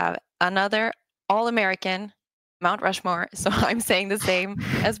have another All-American Mount Rushmore. So I'm saying the same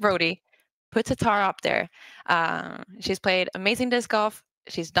as Brodie. Put Tatar up there. She's played amazing disc golf.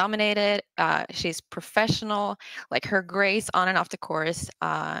 She's dominated. She's professional. Like her grace on and off the course,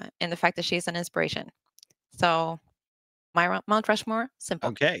 and the fact that she's an inspiration. So my Mount Rushmore, simple.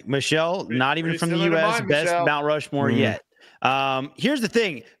 Okay, Michelle, not even from the U.S. best Mount Rushmore yet. Here's the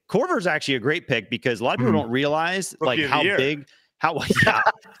thing: Korver's actually a great pick because a lot of people don't realize like how big. A lot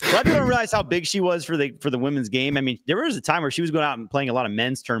of people don't realize how big she was for the women's game. I mean, there was a time where she was going out and playing a lot of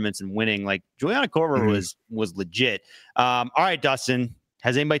men's tournaments and winning. Like Juliana Korver was legit. All right, Dustin,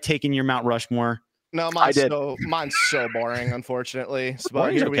 has anybody taken your Mount Rushmore? No, mine's so boring, unfortunately.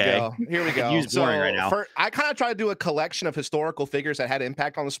 But here we go. Use boring right now. I kind of tried to do a collection of historical figures that had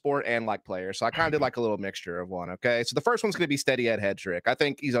impact on the sport and like players. So I kind of did like a little mixture of one. Okay, so the first one's going to be Steady Ed Hedrick. I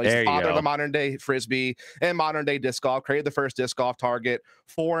think he's the father of the modern day frisbee and modern day disc golf. Created the first disc golf target.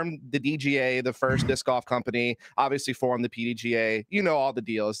 Formed the DGA, the first disc golf company. Obviously formed the PDGA. You know all the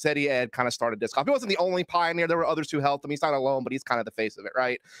deals. Steady Ed kind of started disc golf. He wasn't the only pioneer. There were others who helped him. He's not alone, but he's kind of the face of it,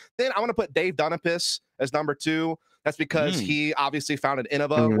 right? Then I want to put Dave Dunapis as number 2. That's because he obviously founded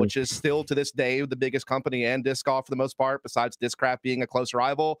Innova, which is still to this day the biggest company in disc golf for the most part, besides Discraft being a close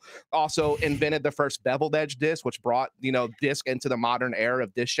rival. Also invented the first beveled edge disc, which brought disc into the modern era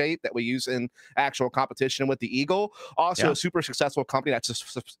of disc shape that we use in actual competition with the Eagle. Also a super successful company that's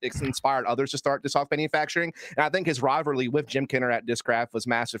just inspired others to start disc golf manufacturing. And I think his rivalry with Jim Kenner at Discraft was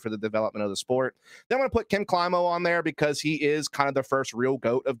massive for the development of the sport. Then I'm going to put Ken Climo on there because he is kind of the first real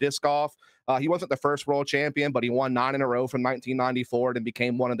GOAT of disc golf. He wasn't the first world champion, but he won 9 in a row from 1994 and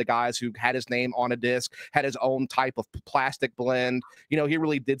became one of the guys who had his name on a disc, had his own type of plastic blend. He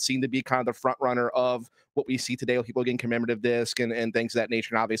really did seem to be kind of the front runner of what we see today with people getting commemorative disc and things of that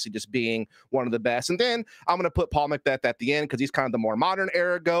nature, and obviously just being one of the best. And then I'm going to put Paul McBeth at the end because he's kind of the more modern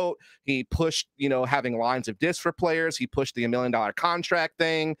era GOAT. He pushed, having lines of disc for players. He pushed the $1 million contract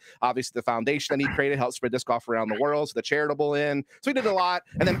thing. Obviously, the foundation that he created helped spread disc golf around the world, so the charitable end. So he did a lot.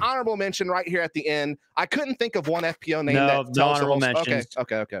 And then honorable mention right here at the end. I couldn't think of one FPO name. No honorable mentions.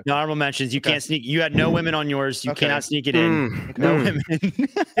 Okay. No honorable mentions. You can't sneak. You had no women on yours. You cannot sneak it in. No women.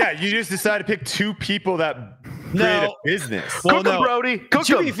 Yeah, you just decided to pick two people that create a business. Well, Cook Brodie.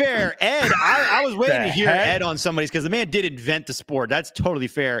 To be fair, Ed, I was waiting to hear Ed on somebody's because the man did invent the sport. That's totally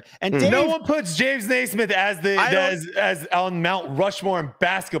fair. And Dave, no one puts James Naismith as on Mount Rushmore in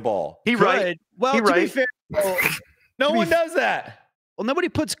basketball. He right. Well, to be fair, no one does that. Well, nobody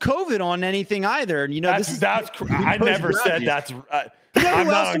puts COVID on anything either. And I never said that's. I'm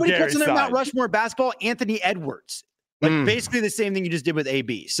not on somebody Gary's puts in their side. Mount Rushmore basketball, Anthony Edwards. Like basically the same thing you just did with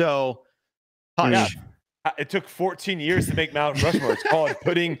AB. So, yeah. It took 14 years to make Mount Rushmore. It's called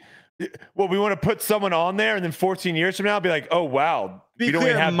putting. Well, we want to put someone on there, and then 14 years from now, be like, oh wow, we don't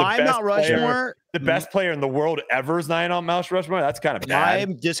even have the best Mount Rushmore. The best player in the world ever is not on Mount Rushmore. That's kind of bad.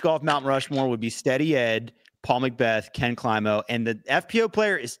 My disc golf Mount Rushmore would be Steady Ed, Paul McBeth, Ken Climo, and the FPO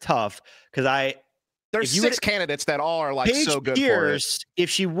player is tough because there's 6 candidates that all are like so good for it.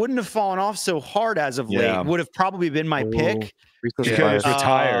 If she wouldn't have fallen off so hard as of late, would have probably been my pick. Because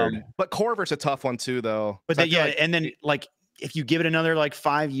retired. But Corver's a tough one too, though. But and then like if you give it another like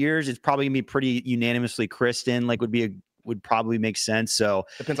 5 years, it's probably gonna be pretty unanimously Kristen. Like would probabably make sense. So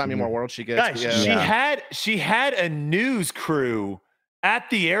depends on how many more worlds she gets. Guys, she had a news crew at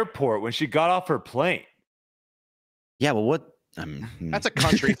the airport when she got off her plane. Yeah, well, that's a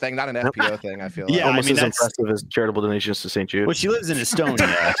country thing, not an FPO thing. I feel like. Yeah, almost as impressive as charitable donations to St. Jude. Well, she lives in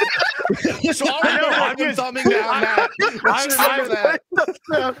Estonia. So I'm just thumbing down that.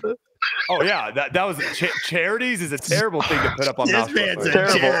 Oh yeah, that was charities is a terrible thing to put up on Mount Rushmore.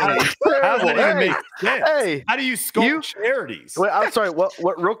 Terrible. How does that even make sense? Hey, how do you sculpt charities? Wait, I'm sorry. What?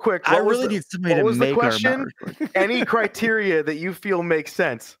 Real quick. I really need somebody to make our Mount Rushmore. Any criteria that you feel makes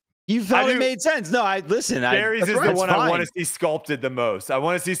sense? You felt it made sense. No, listen. Gary's is the one I want to see sculpted the most. I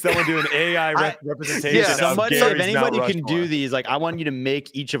want to see someone do an AI representation of Gary's if anybody Mount can do these, like I want you to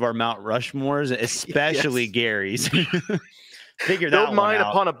make each of our Mount Rushmores, especially Gary's. Figure that one out. Build mine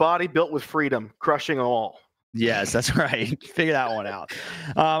upon a body built with freedom, crushing all. Yes, that's right. Figure that one out.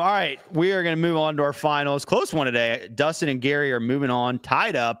 All right, we are going to move on to our finals. Close one today. Dustin and Gary are moving on,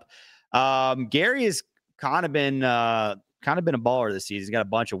 tied up. Gary has kind of been a baller this season. He's got a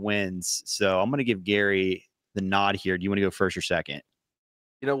bunch of wins. So I'm going to give Gary the nod here. Do you want to go first or second?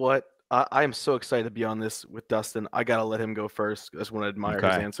 You know what? I am so excited to be on this with Dustin. I got to let him go first. I just want to admire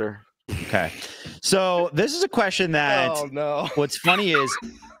his answer. Okay. So this is a question that what's funny is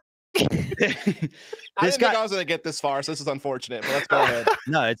I didn't think I was going to get this far, so this is unfortunate, but let's go ahead.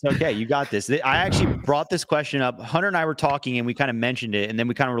 No, it's okay. You got this. I actually brought this question up. Hunter and I were talking and we kind of mentioned it, and then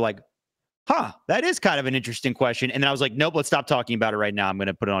we kind of were like, that is kind of an interesting question. And then I was like, nope, let's stop talking about it right now. I'm going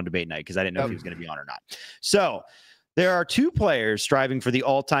to put it on debate night because I didn't know if he was going to be on or not. So there are 2 players striving for the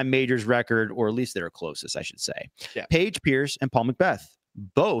all-time majors record, or at least they're closest, I should say. Yeah. Paige Pierce and Paul McBeth.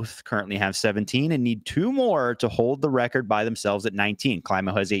 Both currently have 17 and need 2 more to hold the record by themselves at 19.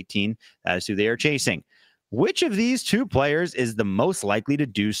 Climo has 18. That is who they are chasing. Which of these 2 players is the most likely to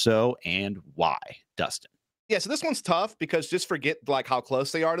do so and why? Dustin. Yeah, so this one's tough because just forget like how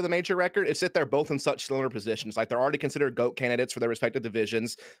close they are to the major record. It's that they're both in such similar positions. Like they're already considered GOAT candidates for their respective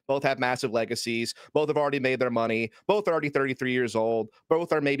divisions. Both have massive legacies. Both have already made their money. Both are already 33 years old.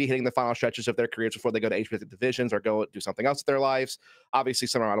 Both are maybe hitting the final stretches of their careers before they go to age-specific divisions or go do something else with their lives. Obviously,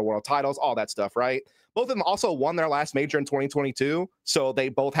 some are out of world titles, all that stuff, right? Both of them also won their last major in 2022. So they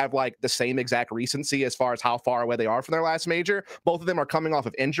both have like the same exact recency as far as how far away they are from their last major. Both of them are coming off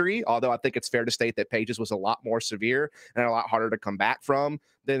of injury, although I think it's fair to state that Paige's was a lot more severe and a lot harder to come back from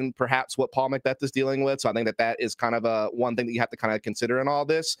than perhaps what Paul McBeth is dealing with. So I think that is kind of one thing that you have to kind of consider in all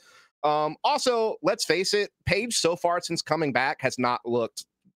this. Also, let's face it, Paige so far since coming back has not looked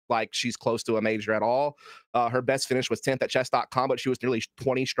like she's close to a major at all. Her best finish was 10th at chess.com, but she was nearly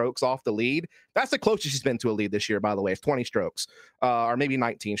 20 strokes off the lead. That's the closest she's been to a lead this year, by the way, 20 strokes, or maybe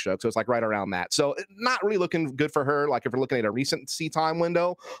 19 strokes. So it's like right around that. So not really looking good for her. Like if we're looking at a recency time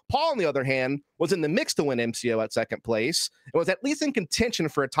window, Paul, on the other hand, was in the mix to win MCO at second place and was at least in contention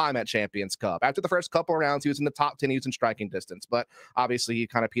for a time at Champions Cup. After the first couple of rounds, he was in the top 10, he was in striking distance, but obviously he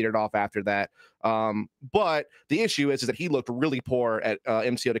kind of petered off after that. But the issue is that he looked really poor at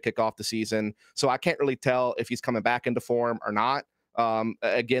MCO to kick off the season. So I can't really tell if he's coming back into form or not.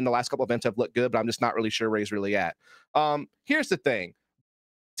 Again, the last couple of events have looked good, but I'm just not really sure where he's really at. Here's the thing.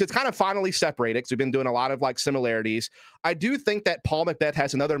 to kind of finally separate it, because we've been doing a lot of like similarities, I do think that Paul McBeth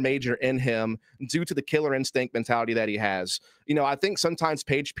has another major in him due to the killer instinct mentality that he has. You know, I think sometimes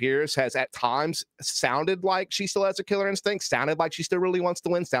Paige Pierce has at times sounded like she still has a killer instinct, sounded like she still really wants to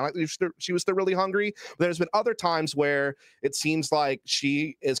win, sounded like she was still really hungry. There's been other times where it seems like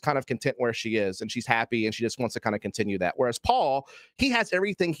she is kind of content where she is and she's happy and she just wants to kind of continue that. Whereas Paul, he has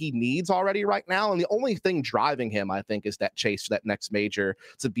everything he needs already right now. And the only thing driving him, I think, is that chase for that next major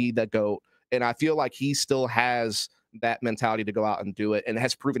to be the GOAT. And I feel like he still has that mentality to go out and do it, and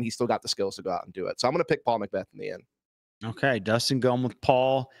has proven he's still got the skills to go out and do it. So I'm going to pick Paul McBeth in the end. Okay, Dustin going with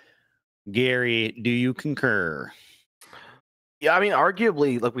Paul. Gary, do you concur? Yeah, I mean,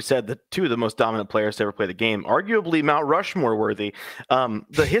 arguably, like we said, the two of the most dominant players to ever play the game, arguably Mount Rushmore worthy.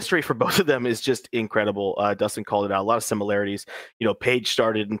 The history for both of them is just incredible. Dustin called it out. A lot of similarities. You know, Paige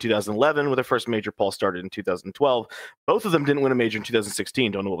started in 2011 with her first major. Paul started in 2012. Both of them didn't win a major in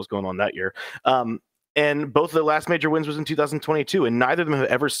 2016. Don't know what was going on that year. And both of their last major wins was in 2022, and neither of them have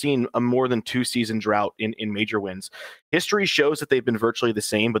ever seen a more than 2-season drought in major wins. History shows that they've been virtually the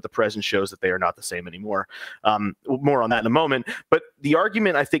same, but the present shows that they are not the same anymore. More on that in a moment. But the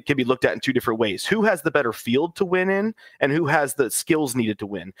argument, I think, can be looked at in two different ways. Who has the better field to win in, and who has the skills needed to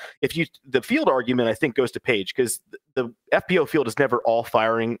win? The field argument, I think, goes to Paige, because the FPO field is never all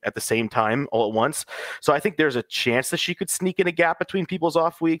firing at the same time all at once. So I think there's a chance that she could sneak in a gap between people's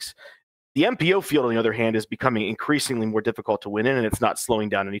off weeks. The MPO field, on the other hand, is becoming increasingly more difficult to win in, and it's not slowing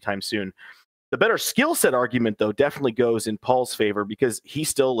down anytime soon. The better skill set argument, though, definitely goes in Paul's favor, because he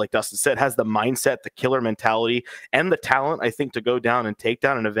still, like Dustin said, has the mindset, the killer mentality, and the talent, I think, to go down and take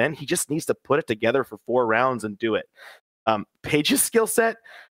down an event. He just needs to put it together for 4 rounds and do it. Paige's skill set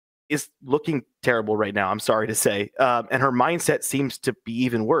is looking terrible right now, I'm sorry to say. And her mindset seems to be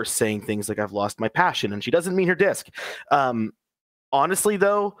even worse, saying things like, I've lost my passion, and she doesn't mean her disc. Honestly,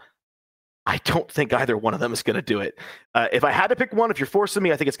 though, I don't think either one of them is going to do it. If I had to pick one, if you're forcing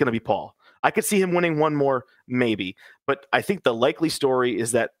me, I think it's going to be Paul. I could see him winning one more, maybe. But I think the likely story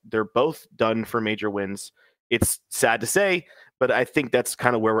is that they're both done for major wins. It's sad to say, but I think that's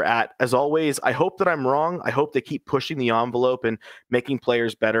kind of where we're at. As always, I hope that I'm wrong. I hope they keep pushing the envelope and making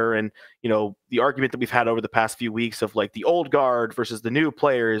players better. And, you know, the argument that we've had over the past few weeks of like the old guard versus the new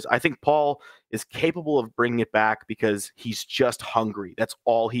players, I think Paul is capable of bringing it back because he's just hungry. That's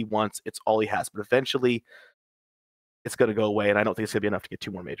all he wants. It's all he has. But eventually it's going to go away. And I don't think it's going to be enough to get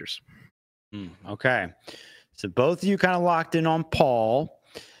 2 more majors. Okay. So both of you kind of locked in on Paul.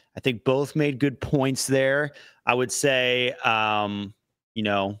 I think both made good points there. I would say, you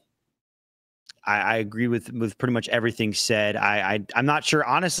know, I agree with pretty much everything said. I'm not sure.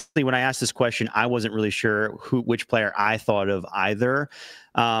 Honestly, when I asked this question, I wasn't really sure which player I thought of either.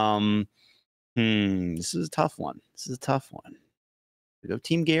 This is a tough one. We go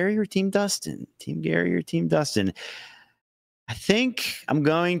Team Gary or Team Dustin? Team Gary or Team Dustin? I think I'm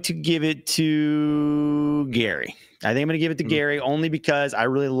going to give it to Gary. Gary only because I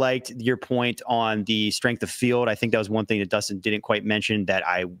really liked your point on the strength of field. I think that was one thing that Dustin didn't quite mention that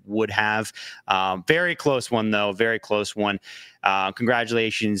I would have. Very close one, though. Very close one.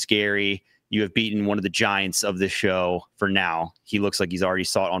 Congratulations, Gary. You have beaten one of the giants of this show for now. He looks like he's already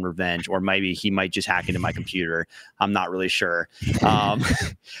sought on revenge, or maybe he might just hack into my computer. I'm not really sure.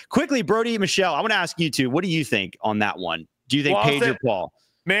 Quickly, Brodie, Michelle, I want to ask you two, what do you think on that one? Do you think Paige or Paul?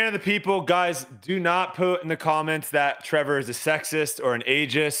 Man of the people, guys, do not put in the comments that Trevor is a sexist or an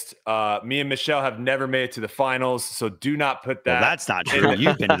ageist. Me and Michelle have never made it to the finals, so do not put that. Well, that's not true.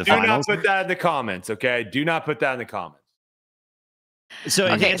 You've been to the finals. Do not put that in the comments, okay? Do not put that in the comments. So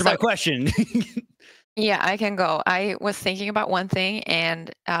to answer my question. Yeah, I can go. I was thinking about one thing,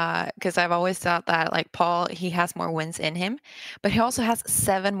 and because I've always thought that like Paul, he has more wins in him, but he also has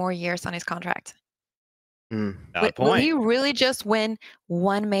 7 more years on his contract. Will he really just win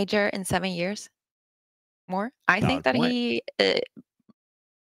 1 major in 7 years? More? I think that he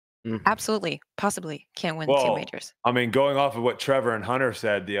absolutely, possibly can win 2 majors. I mean, going off of what Trevor and Hunter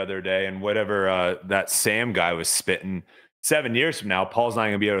said the other day, and whatever that Sam guy was spitting, 7 years from now, Paul's not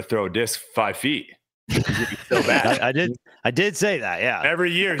going to be able to throw a disc 5 feet. He's gonna be so bad. I did say that. Yeah.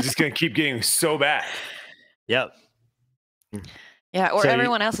 Every year, he's just going to keep getting so bad. Yep. Yeah, or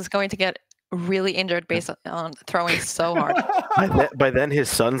everyone else is going to get really injured based on throwing so hard. By then, his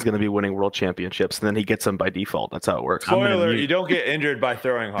son's going to be winning world championships, and then he gets them by default. That's how it works. Spoiler, you don't get injured by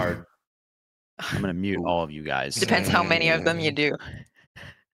throwing hard. I'm going to mute all of you guys. Depends how many of them you do.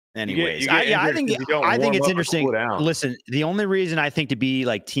 Anyways, I think it's interesting. Listen, the only reason I think to be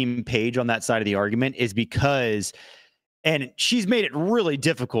like Team Paige on that side of the argument is because, and she's made it really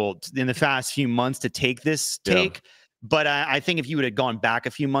difficult in the past few months to take this take. But I think if you would have gone back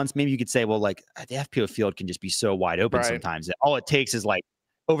a few months, maybe you could say, well, like the FPO field can just be so wide open sometimes that all it takes is like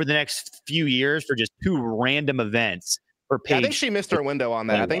over the next few years for just 2 random events per page. Yeah, I think she missed her window on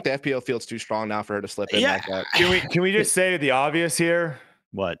that. I think the FPO field's too strong now for her to slip in like that. Can we just say the obvious here?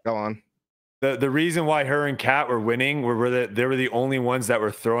 What? Go on. The reason why her and Kat were winning were that they were the only ones that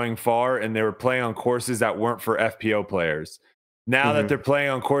were throwing far, and they were playing on courses that weren't for FPO players. Now that they're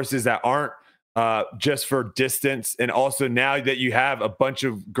playing on courses that aren't just for distance, and also now that you have a bunch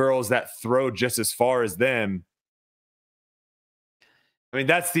of girls that throw just as far as them. I mean,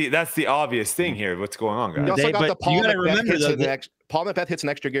 that's the obvious thing here. What's going on, guys? You also got the Paul Macbeth hits an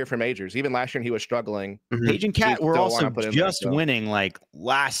extra gear for majors. Even last year, when he was struggling. Paige and Kat were also just winning like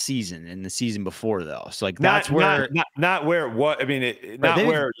last season and the season before, though. So like that's not where what I mean, not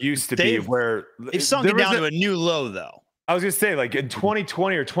where it used to be. Where they've sunk it down to a new low, though. I was gonna say, like in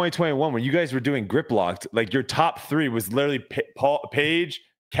 2020 or 2021, when you guys were doing grip locked, like your top 3 was literally Paige,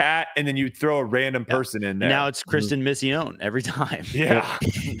 Kat, and then you throw a random person in there. Now it's Kristen Missione every time. Yeah.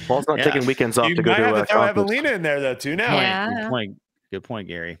 Paul's not taking weekends off to go to have to throw Evelina in there though too now. Yeah. Good point,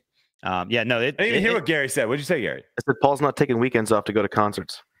 Gary. I didn't even hear what Gary said. What'd you say, Gary? I said Paul's not taking weekends off to go to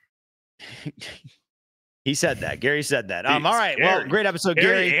concerts. He said that. Gary said that. All right. Gary. Well, great episode,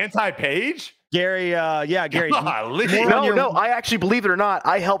 Gary. Anti-Page? Gary, Gary. No, I actually, believe it or not,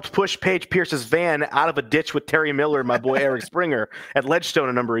 I helped push Paige Pierce's van out of a ditch with Terry Miller and my boy Eric Springer at Ledgestone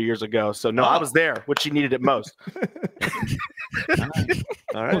a number of years ago. So, no, I was there when she needed it most.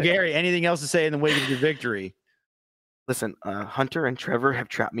 All right. Well, Gary, anything else to say in the wake of your victory? Listen, Hunter and Trevor have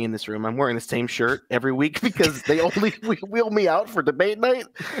trapped me in this room. I'm wearing the same shirt every week because they only wheel me out for debate night.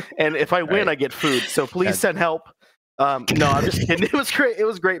 And if I win, I get food. So please send help. No, I'm just kidding. It was great. It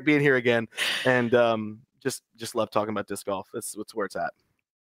was great being here again. And just love talking about disc golf. That's where it's at.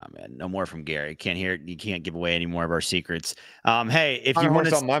 Oh, man, no more from Gary. Can't hear it. You can't give away any more of our secrets. Hey, if you want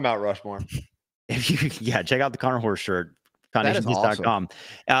to on my Mount Rushmore, check out the Connor Horse shirt. Awesome.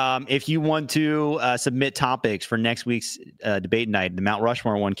 If you want to submit topics for next week's debate night, the Mount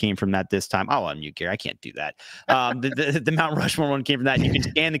Rushmore one came from that this time. I'll unmute Gary. I can't do that. The Mount Rushmore one came from that. You can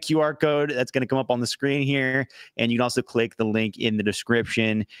scan the QR code that's going to come up on the screen here, and you can also click the link in the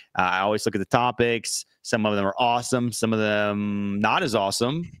description. I always look at the topics. Some of them are awesome, some of them not as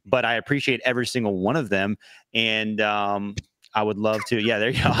awesome, but I appreciate every single one of them. And I would love to. Yeah,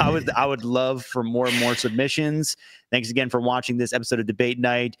 there you go. I would love for more and more submissions. Thanks again for watching this episode of Debate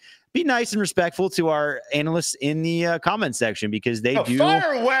Night. Be nice and respectful to our analysts in the comment section because they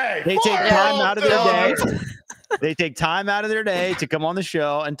fire away. They take time out of their day. They take time out of their day to come on the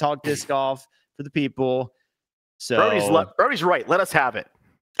show and talk disc golf for the people. So Brodie's right. Let us have it.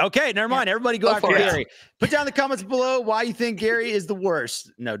 Okay, never mind. Everybody go after Gary. Put down in the comments below why you think Gary is the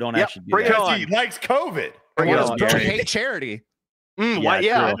worst. No, don't actually do that. He likes COVID. Bring it on, Gary. Hate charity.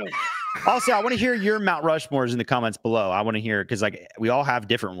 Also, I want to hear your Mount Rushmores in the comments below. I want to hear because like we all have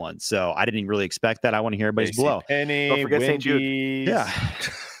different ones, so I didn't really expect that. I want to hear everybody's below. Don't forget St. Jude. Yeah,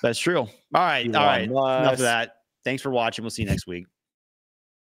 that's true. All right. Enough of that. Thanks for watching. We'll see you next week.